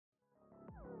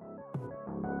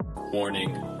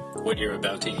Warning, what you're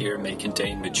about to hear may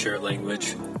contain mature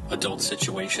language, adult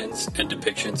situations, and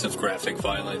depictions of graphic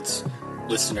violence.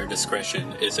 Listener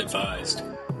discretion is advised.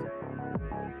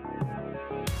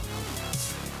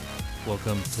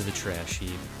 Welcome to the Trash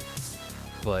Heap,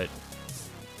 but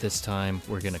this time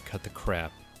we're gonna cut the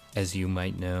crap. As you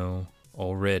might know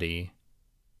already,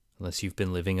 unless you've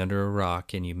been living under a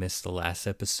rock and you missed the last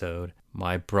episode,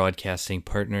 my broadcasting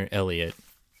partner Elliot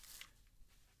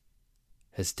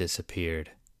has disappeared.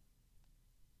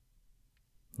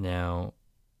 Now,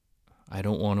 I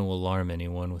don't want to alarm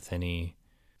anyone with any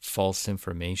false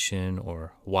information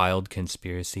or wild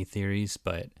conspiracy theories,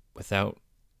 but without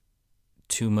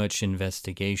too much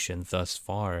investigation thus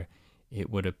far, it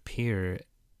would appear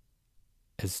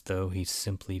as though he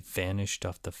simply vanished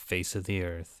off the face of the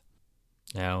earth.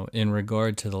 Now, in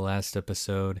regard to the last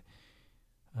episode,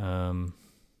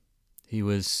 he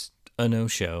was a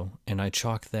no-show, and I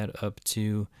chalk that up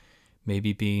to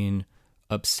maybe being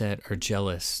upset or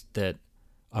jealous that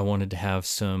I wanted to have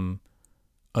some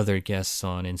other guests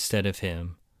on instead of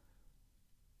him.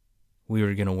 We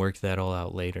were going to work that all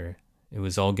out later. It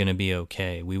was all going to be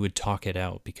okay. We would talk it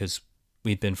out because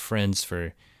we'd been friends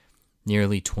for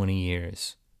nearly 20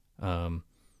 years. A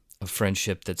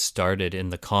friendship that started in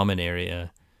the common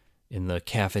area, in the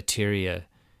cafeteria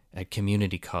at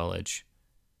community college.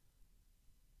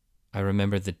 I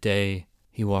remember the day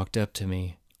he walked up to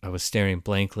me. I was staring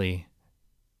blankly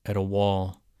at a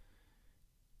wall.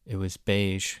 It was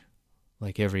beige,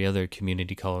 like every other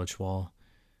community college wall.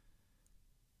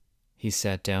 He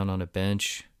sat down on a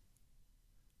bench,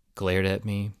 glared at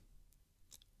me.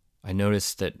 I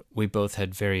noticed that we both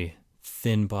had very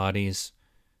thin bodies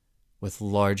with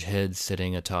large heads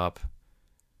sitting atop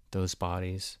those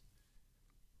bodies.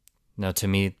 Now, to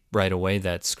me, right away,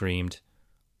 that screamed,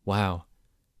 wow,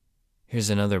 here's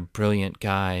another brilliant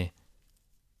guy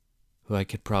who I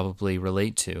could probably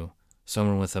relate to.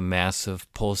 Someone with a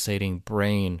massive pulsating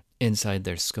brain inside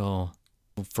their skull.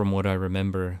 From what I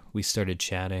remember, we started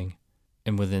chatting,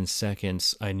 and within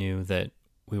seconds, I knew that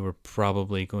we were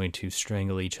probably going to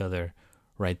strangle each other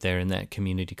right there in that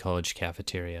community college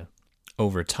cafeteria.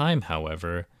 Over time,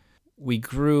 however, we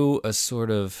grew a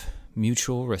sort of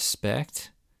mutual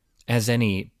respect, as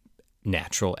any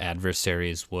natural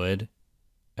adversaries would.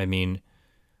 I mean,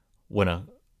 when a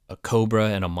cobra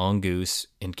and a mongoose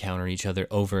encounter each other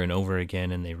over and over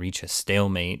again and they reach a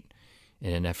stalemate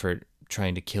in an effort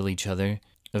trying to kill each other,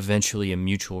 eventually a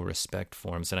mutual respect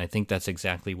forms. And I think that's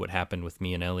exactly what happened with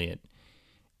me and Elliot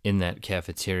in that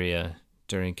cafeteria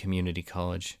during community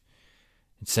college.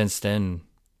 And since then,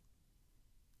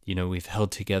 you know, we've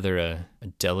held together a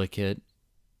delicate,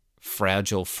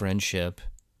 fragile friendship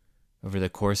over the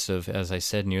course of, as I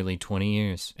said, nearly 20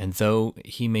 years. And though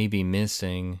he may be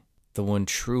missing, the one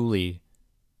truly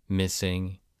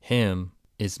missing him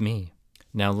is me.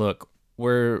 Now look,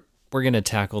 we're going to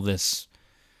tackle this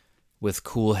with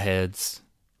cool heads,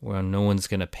 where no one's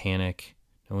going to panic,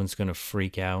 no one's going to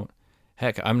freak out.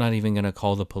 Heck, I'm not even going to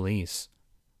call the police,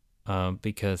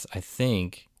 because I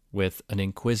think with an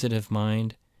inquisitive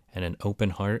mind and an open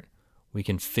heart, we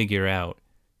can figure out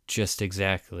just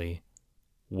exactly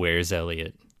where's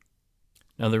Elliot.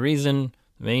 Now, the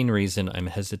main reason I'm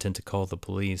hesitant to call the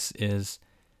police is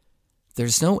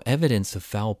there's no evidence of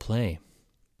foul play.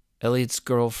 Elliot's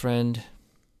girlfriend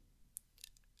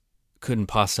couldn't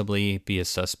possibly be a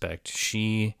suspect.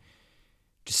 She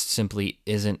just simply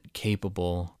isn't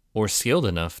capable or skilled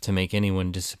enough to make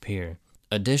anyone disappear.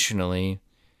 Additionally,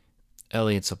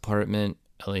 Elliot's apartment,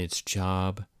 Elliot's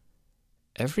job,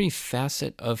 every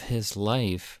facet of his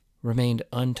life remained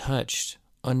untouched,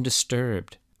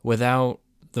 undisturbed. Without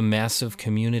the massive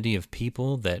community of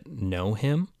people that know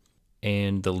him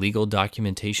and the legal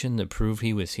documentation that prove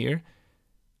he was here,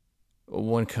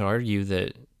 one could argue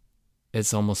that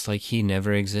it's almost like he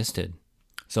never existed.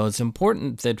 So it's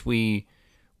important that we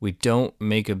don't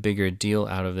make a bigger deal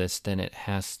out of this than it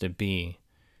has to be.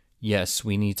 Yes,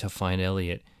 we need to find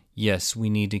Elliot. Yes, we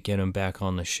need to get him back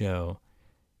on the show.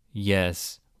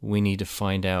 Yes, we need to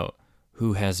find out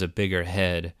who has a bigger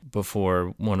head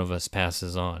before one of us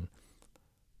passes on.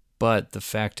 But the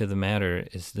fact of the matter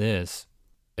is this: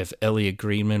 if Elliot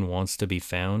Greenman wants to be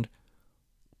found,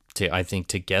 I think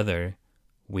together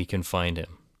we can find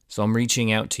him. So I'm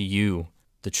reaching out to you,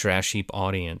 the Trash Heap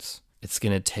audience. It's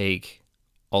going to take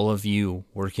all of you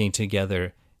working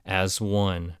together as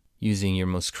one, using your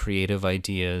most creative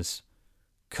ideas,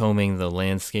 combing the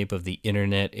landscape of the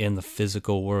internet and the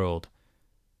physical world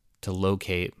to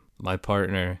locate my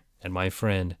partner and my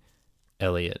friend,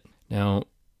 Elliot. Now,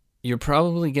 you're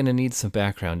probably going to need some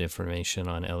background information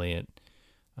on Elliot.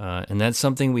 And that's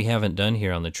something we haven't done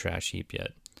here on the Trash Heap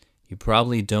yet. You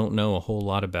probably don't know a whole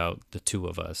lot about the two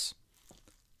of us.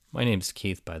 My name's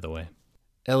Keith, by the way.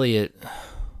 Elliot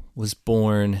was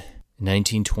born in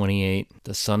 1928,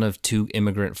 the son of two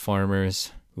immigrant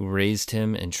farmers who raised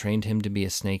him and trained him to be a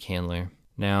snake handler.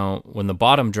 Now, when the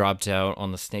bottom dropped out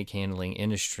on the snake handling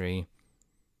industry,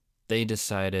 they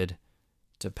decided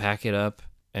to pack it up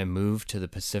and move to the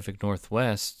Pacific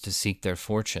Northwest to seek their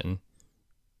fortune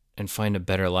and find a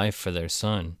better life for their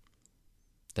son,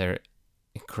 their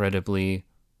incredibly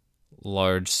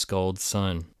large-skulled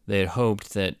son. They had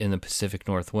hoped that in the Pacific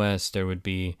Northwest there would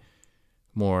be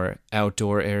more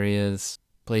outdoor areas,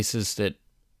 places that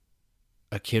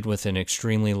a kid with an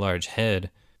extremely large head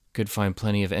could find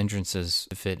plenty of entrances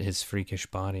to fit his freakish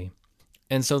body.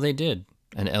 And so they did,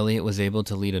 and Elliot was able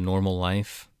to lead a normal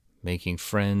life, making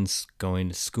friends, going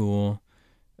to school,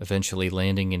 eventually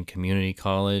landing in community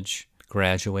college,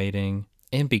 graduating,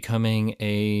 and becoming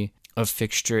a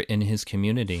fixture in his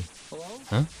community. Hello?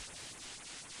 Huh?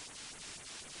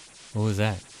 What was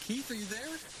that? Keith, are you there?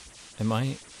 Am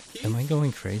I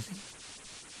going crazy?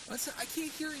 I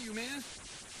can't hear you, man.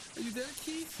 Are you there,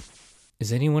 Keith?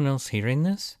 Is anyone else hearing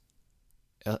this?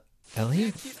 Elliot?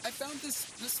 Yeah, Keith, I found this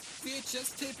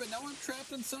VHS tape, and now I'm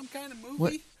trapped in some kind of movie.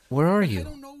 What? Where are I you?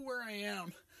 don't know where I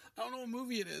am. I don't know what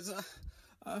movie it is.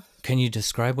 Can you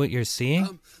describe what you're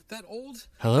seeing? That old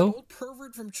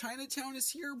pervert from Chinatown is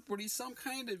here, but he's some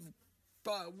kind of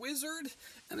wizard,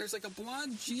 and there's like a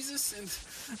blonde Jesus, and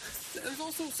there's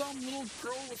also some little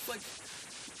girl with like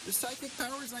the psychic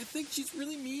powers, and I think she's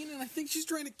really mean, and I think she's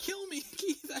trying to kill me.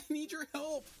 Keith, I need your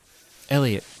help.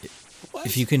 Elliot, What?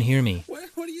 if you can hear me, What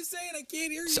are you saying? I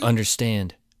can't hear you. just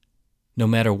understand. No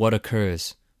matter what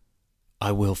occurs,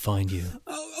 I will find you.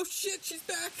 Oh shit, she's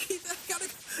back. Keith,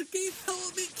 Keith,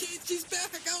 help me. Keith, she's back.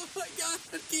 Oh my God,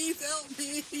 Keith, help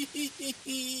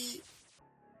me.